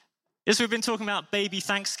Yes, we've been talking about baby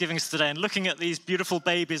Thanksgivings today and looking at these beautiful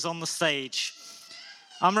babies on the stage.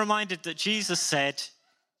 I'm reminded that Jesus said,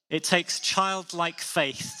 it takes childlike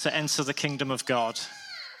faith to enter the kingdom of God.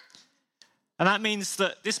 And that means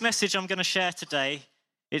that this message I'm going to share today,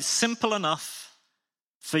 it's simple enough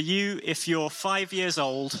for you, if you're 5 years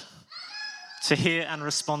old, to hear and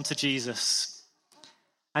respond to Jesus.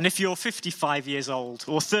 And if you're 55 years old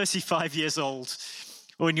or 35 years old,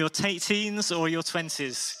 or in your teens or your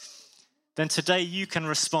 20s, then today you can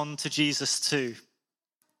respond to Jesus too.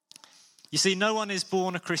 You see, no one is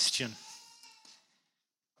born a Christian.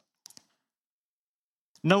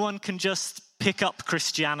 No one can just pick up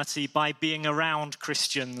Christianity by being around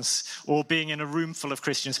Christians or being in a room full of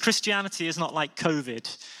Christians. Christianity is not like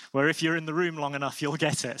COVID, where if you're in the room long enough, you'll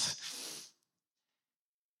get it.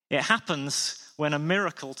 It happens when a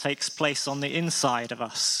miracle takes place on the inside of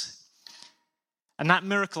us. And that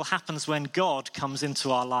miracle happens when God comes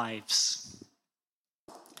into our lives.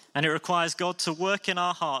 And it requires God to work in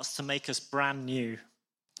our hearts to make us brand new.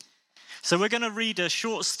 So we're going to read a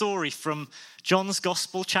short story from John's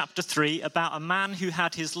Gospel, chapter 3, about a man who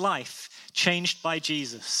had his life changed by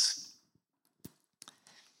Jesus.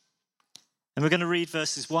 And we're going to read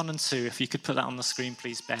verses 1 and 2. If you could put that on the screen,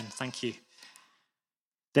 please, Ben. Thank you.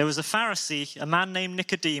 There was a Pharisee, a man named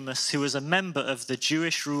Nicodemus, who was a member of the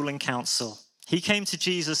Jewish ruling council. He came to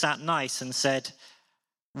Jesus at night and said,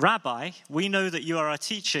 "Rabbi, we know that you are a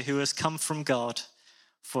teacher who has come from God,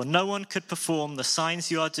 for no one could perform the signs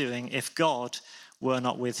you are doing if God were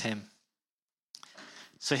not with him."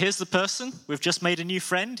 So here's the person. We've just made a new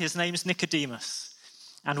friend. His name's Nicodemus.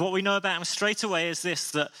 And what we know about him straight away is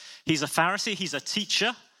this, that he's a Pharisee, he's a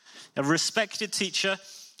teacher, a respected teacher,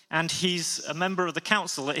 and he's a member of the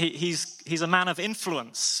council. He's a man of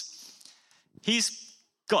influence. He's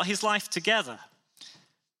got his life together.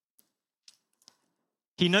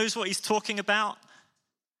 He knows what he's talking about,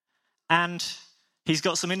 and he's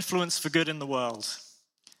got some influence for good in the world.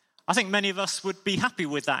 I think many of us would be happy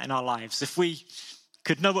with that in our lives, if we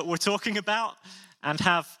could know what we're talking about and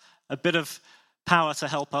have a bit of power to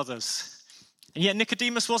help others. And yet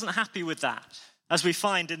Nicodemus wasn't happy with that, as we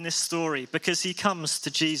find in this story, because he comes to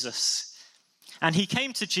Jesus. And he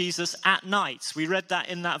came to Jesus at night. We read that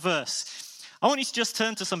in that verse. I want you to just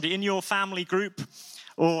turn to somebody in your family group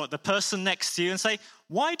or the person next to you and say,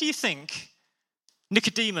 why do you think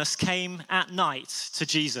Nicodemus came at night to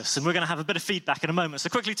Jesus? And we're going to have a bit of feedback in a moment.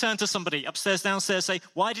 So quickly turn to somebody upstairs, downstairs, say,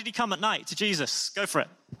 why did he come at night to Jesus? Go for it.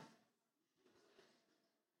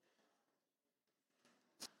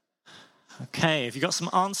 Okay, have you got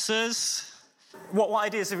some answers? What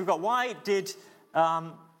ideas have we got? Why did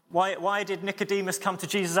Nicodemus come to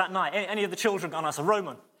Jesus at night? Any of the children got an answer?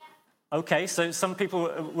 Roman? Okay, so some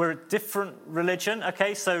people were a different religion.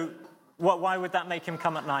 Okay, so why would that make him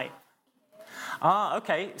come at night?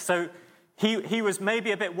 Okay, so he was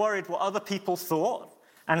maybe a bit worried what other people thought,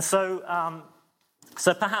 and so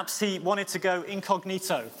perhaps he wanted to go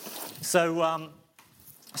incognito. So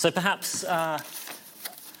perhaps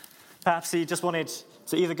he just wanted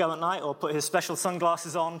to either go at night or put his special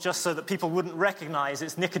sunglasses on just so that people wouldn't recognize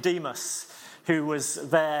it's Nicodemus who was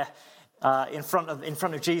there in front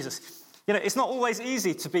of Jesus. You know, it's not always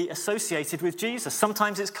easy to be associated with Jesus.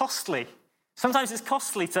 Sometimes it's costly. Sometimes it's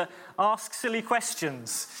costly to ask silly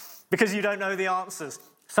questions because you don't know the answers.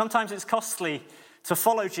 Sometimes it's costly to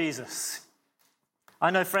follow Jesus.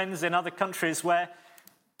 I know friends in other countries where,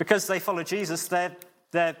 because they follow Jesus, their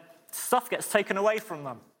stuff gets taken away from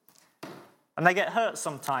them. And they get hurt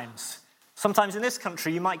sometimes. Sometimes in this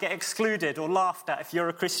country, you might get excluded or laughed at if you're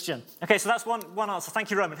a Christian. Okay, so that's one answer. Thank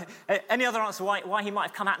you, Roman. Any other answer why he might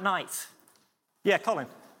have come at night? Yeah, Colin.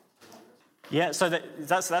 Yeah, so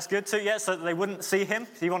that's good too. Yeah, so that they wouldn't see him.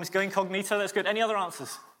 He wanted to go incognito. That's good. Any other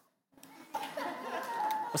answers?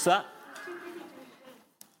 What's that?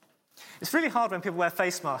 It's really hard when people wear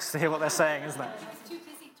face masks to hear what they're saying, isn't it? It's too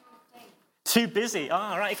busy to explain. Too busy. Oh,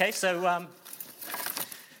 all right. Okay. So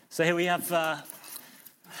here we have.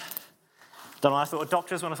 Don't know. I thought of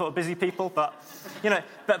doctors when I thought of busy people, but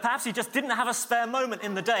but perhaps he just didn't have a spare moment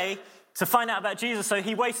in the day to find out about Jesus. So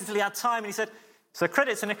he waited till he had time, and he said. So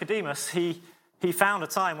credit to Nicodemus. He found a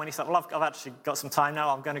time when he said, "Well, I've actually got some time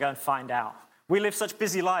now. I'm going to go and find out." We live such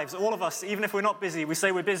busy lives. All of us, even if we're not busy, we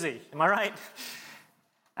say we're busy. Am I right?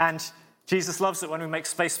 And Jesus loves it when we make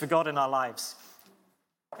space for God in our lives.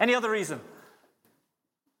 Any other reason?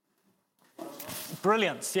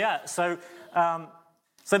 Brilliance, yeah. So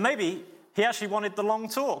maybe he actually wanted the long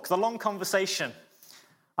talk, the long conversation.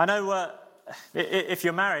 I know if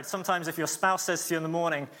you're married, sometimes if your spouse says to you in the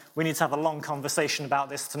morning, "We need to have a long conversation about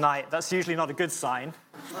this tonight," that's usually not a good sign.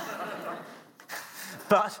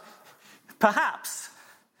 But Perhaps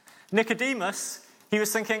Nicodemus, he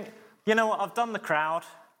was thinking, you know what, I've done the crowd.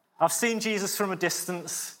 I've seen Jesus from a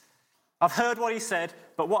distance. I've heard what he said,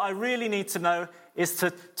 but what I really need to know is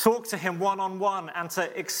to talk to him one-on-one and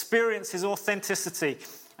to experience his authenticity.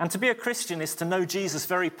 And to be a Christian is to know Jesus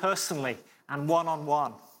very personally and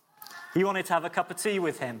one-on-one. He wanted to have a cup of tea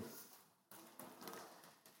with him.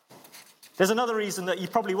 There's another reason that you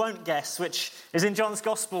probably won't guess, which is in John's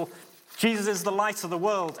Gospel. Jesus is the light of the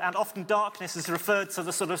world, and often darkness is referred to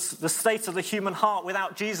the state of the human heart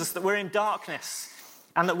without Jesus, that we're in darkness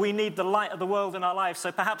and that we need the light of the world in our lives.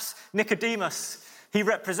 So perhaps Nicodemus, he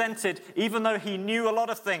represented, even though he knew a lot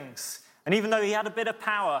of things, and even though he had a bit of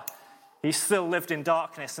power, he still lived in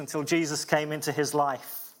darkness until Jesus came into his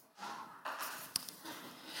life.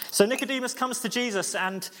 So Nicodemus comes to Jesus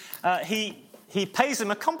and he pays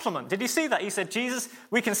him a compliment. Did you see that? He said, Jesus,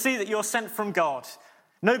 we can see that you're sent from God.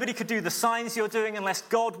 Nobody could do the signs you're doing unless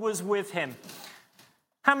God was with him.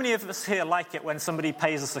 How many of us here like it when somebody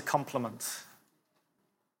pays us a compliment?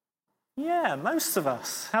 Yeah, most of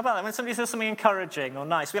us. How about that? When somebody says something encouraging or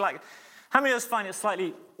nice, we like. How many of us find it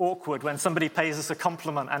slightly awkward when somebody pays us a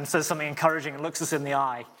compliment and says something encouraging and looks us in the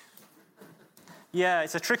eye? Yeah,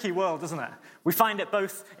 it's a tricky world, isn't it? We find it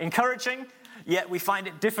both encouraging, yet we find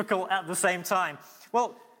it difficult at the same time.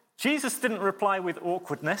 Well, Jesus didn't reply with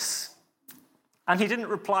awkwardness, and he didn't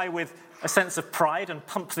reply with a sense of pride and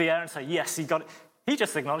pump the air and say, yes, he got it. He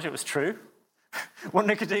just acknowledged it was true. What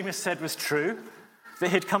Nicodemus said was true, that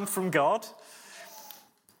he'd come from God.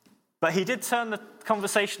 But he did turn the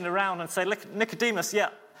conversation around and say, look, Nicodemus, yeah,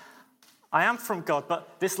 I am from God,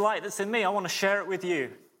 but this light that's in me, I want to share it with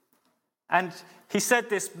you. And he said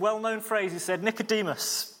this well-known phrase. He said,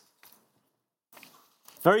 Nicodemus,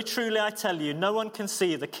 very truly I tell you, no one can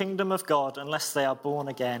see the kingdom of God unless they are born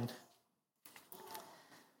again.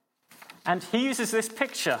 And he uses this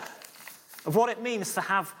picture of what it means to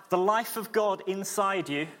have the life of God inside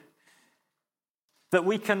you that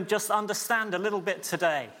we can just understand a little bit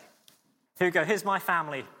today. Here we go. Here's my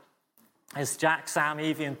family. There's Jack, Sam,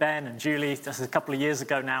 Evie, and Ben, and Julie. This is a couple of years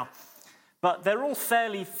ago now. But they're all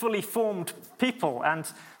fairly fully formed people, and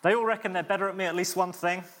they all reckon they're better at me at least one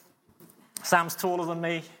thing. Sam's taller than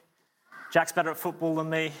me. Jack's better at football than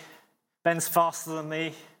me. Ben's faster than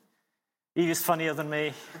me. Evie's funnier than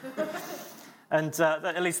me. And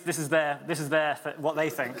at least this is their what they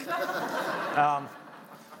think.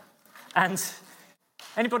 And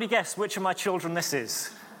anybody guess which of my children this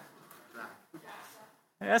is?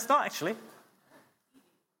 Yeah, it's not actually.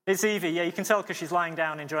 It's Evie. Yeah, you can tell because she's lying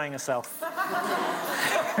down enjoying herself.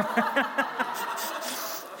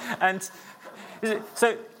 And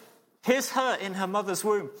so here's her in her mother's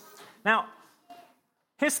womb. Now,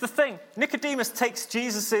 here's the thing. Nicodemus takes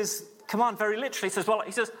Jesus' command very literally.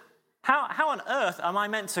 He says, how on earth am I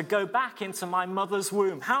meant to go back into my mother's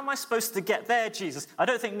womb? How am I supposed to get there, Jesus? I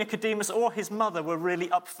don't think Nicodemus or his mother were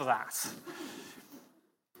really up for that.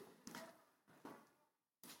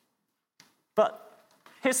 But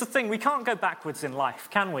here's the thing. We can't go backwards in life,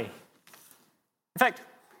 can we? In fact,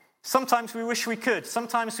 sometimes we wish we could.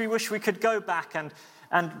 Sometimes we wish we could go back and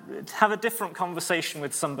have a different conversation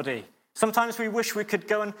with somebody. Sometimes we wish we could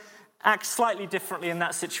go and act slightly differently in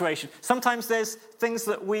that situation. Sometimes there's things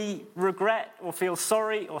that we regret or feel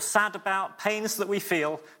sorry or sad about, pains that we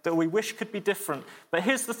feel that we wish could be different. But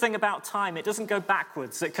here's the thing about time. It doesn't go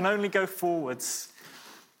backwards. It can only go forwards.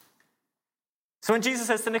 So when Jesus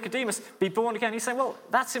says to Nicodemus, be born again, he's saying, well,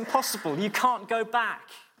 that's impossible. You can't go back.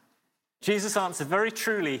 Jesus answered, very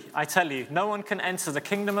truly, I tell you, no one can enter the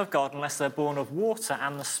kingdom of God unless they're born of water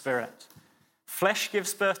and the Spirit. Flesh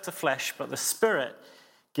gives birth to flesh, but the Spirit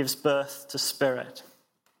gives birth to spirit.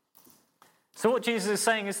 So what Jesus is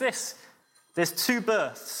saying is this. There's two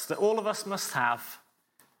births that all of us must have.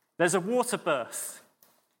 There's a water birth.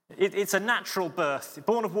 It's a natural birth.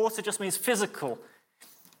 Born of water just means physical.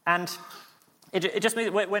 And it just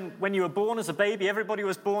means when you were born as a baby, everybody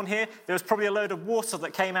was born here, there was probably a load of water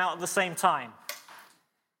that came out at the same time.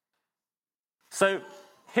 So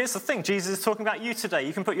here's the thing. Jesus is talking about you today.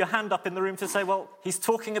 You can put your hand up in the room to say, well, he's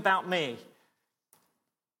talking about me.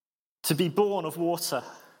 To be born of water.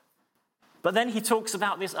 But then he talks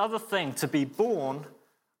about this other thing, to be born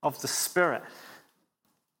of the Spirit.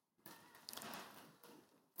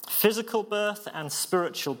 Physical birth and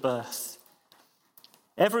spiritual birth.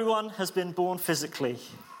 Everyone has been born physically.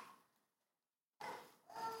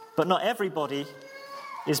 But not everybody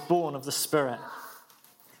is born of the Spirit.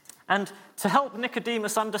 And to help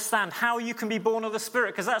Nicodemus understand how you can be born of the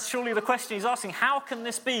Spirit, because that's surely the question he's asking, how can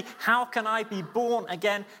this be? How can I be born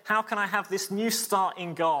again? How can I have this new start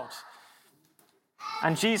in God?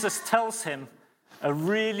 And Jesus tells him a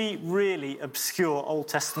really, really obscure Old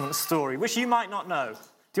Testament story, which you might not know.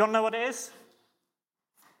 Do you want to know what it is?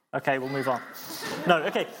 Okay, we'll move on. No,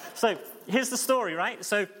 okay, so here's the story, right?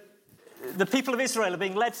 So the people of Israel are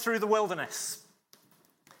being led through the wilderness.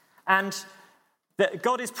 And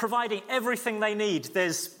God is providing everything they need.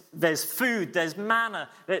 There's food, there's manna,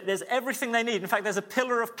 there's everything they need. In fact, there's a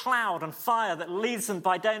pillar of cloud and fire that leads them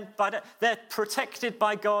by day. They're protected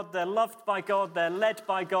by God, they're loved by God, they're led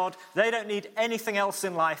by God. They don't need anything else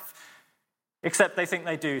in life except they think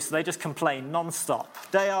they do. So they just complain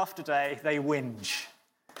non-stop. Day after day, they whinge.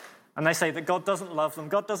 And they say that God doesn't love them,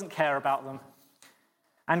 God doesn't care about them.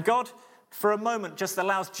 And God, for a moment, just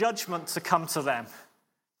allows judgment to come to them.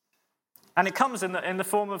 And it comes in the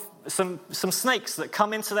form of some snakes that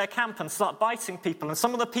come into their camp and start biting people. And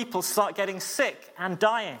some of the people start getting sick and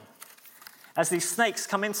dying as these snakes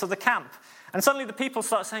come into the camp. And suddenly the people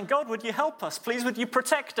start saying, God, would you help us? Please, would you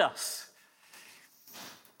protect us?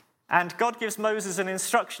 And God gives Moses an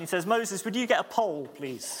instruction. He says, Moses, would you get a pole,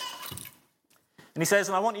 please? And he says,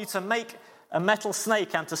 and I want you to make a metal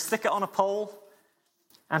snake and to stick it on a pole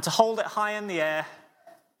and to hold it high in the air.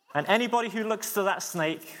 And anybody who looks to that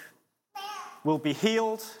snake will be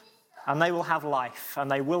healed, and they will have life,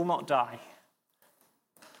 and they will not die.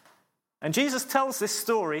 And Jesus tells this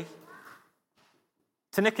story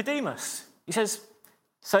to Nicodemus. He says,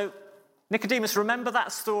 so Nicodemus, remember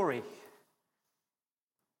that story.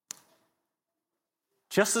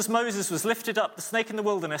 Just as Moses was lifted up, the snake in the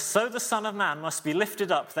wilderness, so the Son of Man must be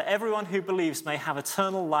lifted up, that everyone who believes may have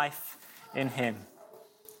eternal life in him.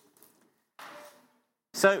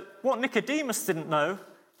 So what Nicodemus didn't know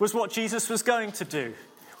was what Jesus was going to do.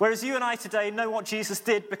 Whereas you and I today know what Jesus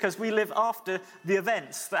did because we live after the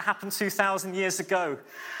events that happened 2,000 years ago.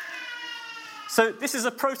 So this is a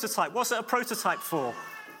prototype. What's it a prototype for?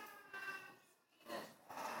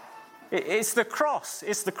 It's the cross.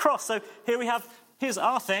 It's the cross. So here's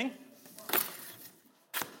our thing.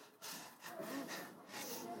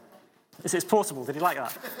 It's portable. Did you like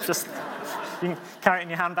that? Just, you can carry it in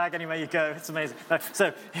your handbag anywhere you go. It's amazing.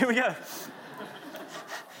 So here we go.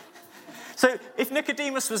 So if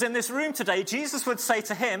Nicodemus was in this room today, Jesus would say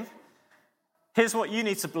to him, here's what you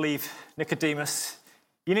need to believe, Nicodemus.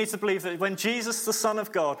 You need to believe that when Jesus, the Son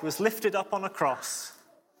of God, was lifted up on a cross,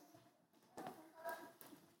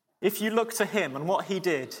 if you look to him and what he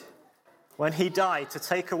did when he died to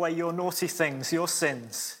take away your naughty things, your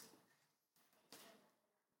sins,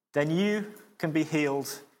 then you can be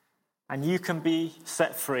healed and you can be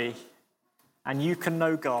set free and you can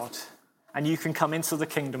know God and you can come into the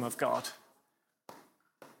kingdom of God.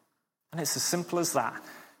 And it's as simple as that.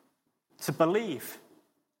 To believe.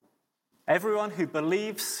 Everyone who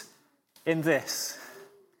believes in this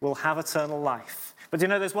will have eternal life. But you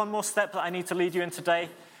know, there's one more step that I need to lead you in today,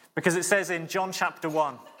 because it says in John chapter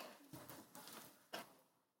 1,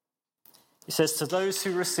 it says, to those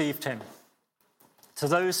who received him, to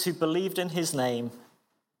those who believed in his name,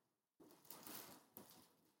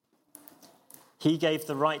 he gave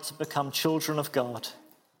the right to become children of God.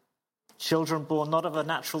 Children born not of a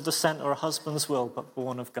natural descent or a husband's will, but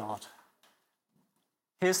born of God.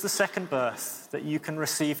 Here's the second birth that you can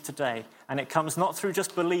receive today. And it comes not through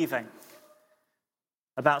just believing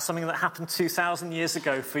about something that happened 2,000 years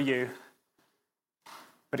ago for you,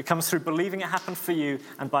 but it comes through believing it happened for you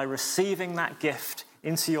and by receiving that gift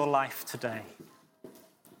into your life today.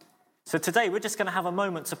 So today we're just going to have a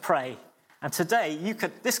moment to pray. And today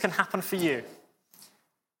this can happen for you.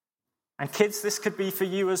 And kids, this could be for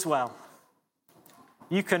you as well.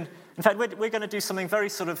 In fact, we're going to do something very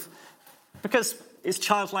sort of, because it's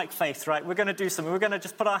childlike faith, right? We're going to do something. We're going to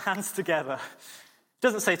just put our hands together. It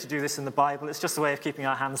doesn't say to do this in the Bible. It's just a way of keeping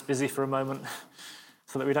our hands busy for a moment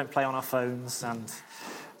so that we don't play on our phones and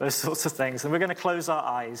those sorts of things. And we're going to close our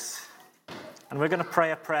eyes and we're going to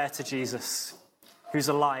pray a prayer to Jesus, who's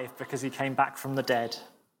alive because he came back from the dead.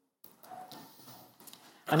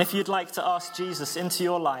 And if you'd like to ask Jesus into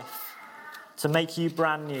your life to make you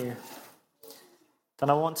brand new, then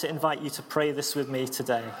I want to invite you to pray this with me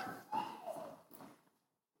today.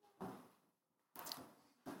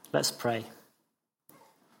 Let's pray.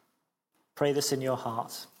 Pray this in your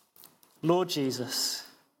heart. Lord Jesus,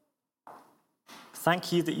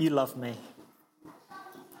 thank you that you love me.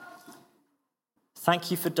 Thank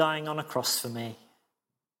you for dying on a cross for me.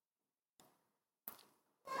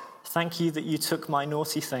 Thank you that you took my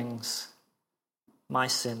naughty things, my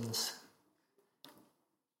sins.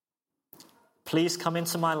 Please come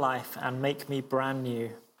into my life and make me brand new.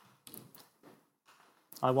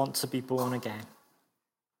 I want to be born again.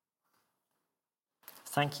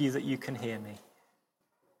 Thank you that you can hear me.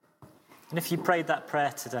 And if you prayed that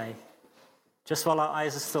prayer today, just while our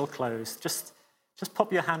eyes are still closed, just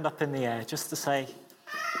pop your hand up in the air just to say,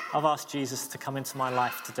 I've asked Jesus to come into my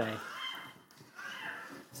life today.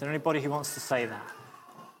 Is there anybody who wants to say that?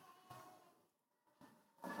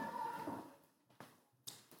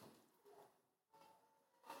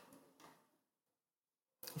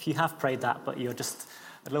 If you have prayed that, but you're just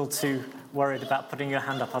a little too worried about putting your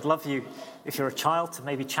hand up, I'd love you, if you're a child, to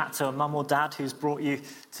maybe chat to a mum or dad who's brought you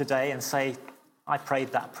today and say, I prayed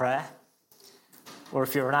that prayer. Or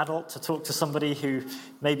if you're an adult, to talk to somebody who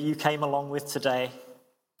maybe you came along with today.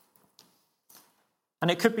 And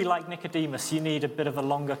it could be like Nicodemus, you need a bit of a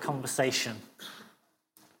longer conversation.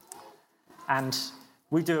 And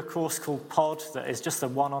we do a course called Pod that is just a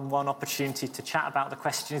one-on-one opportunity to chat about the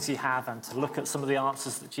questions you have and to look at some of the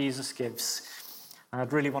answers that Jesus gives. And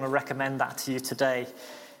I'd really want to recommend that to you today.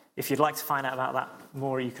 If you'd like to find out about that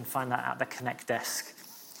more, you can find that at the Connect desk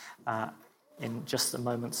in just a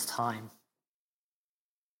moment's time.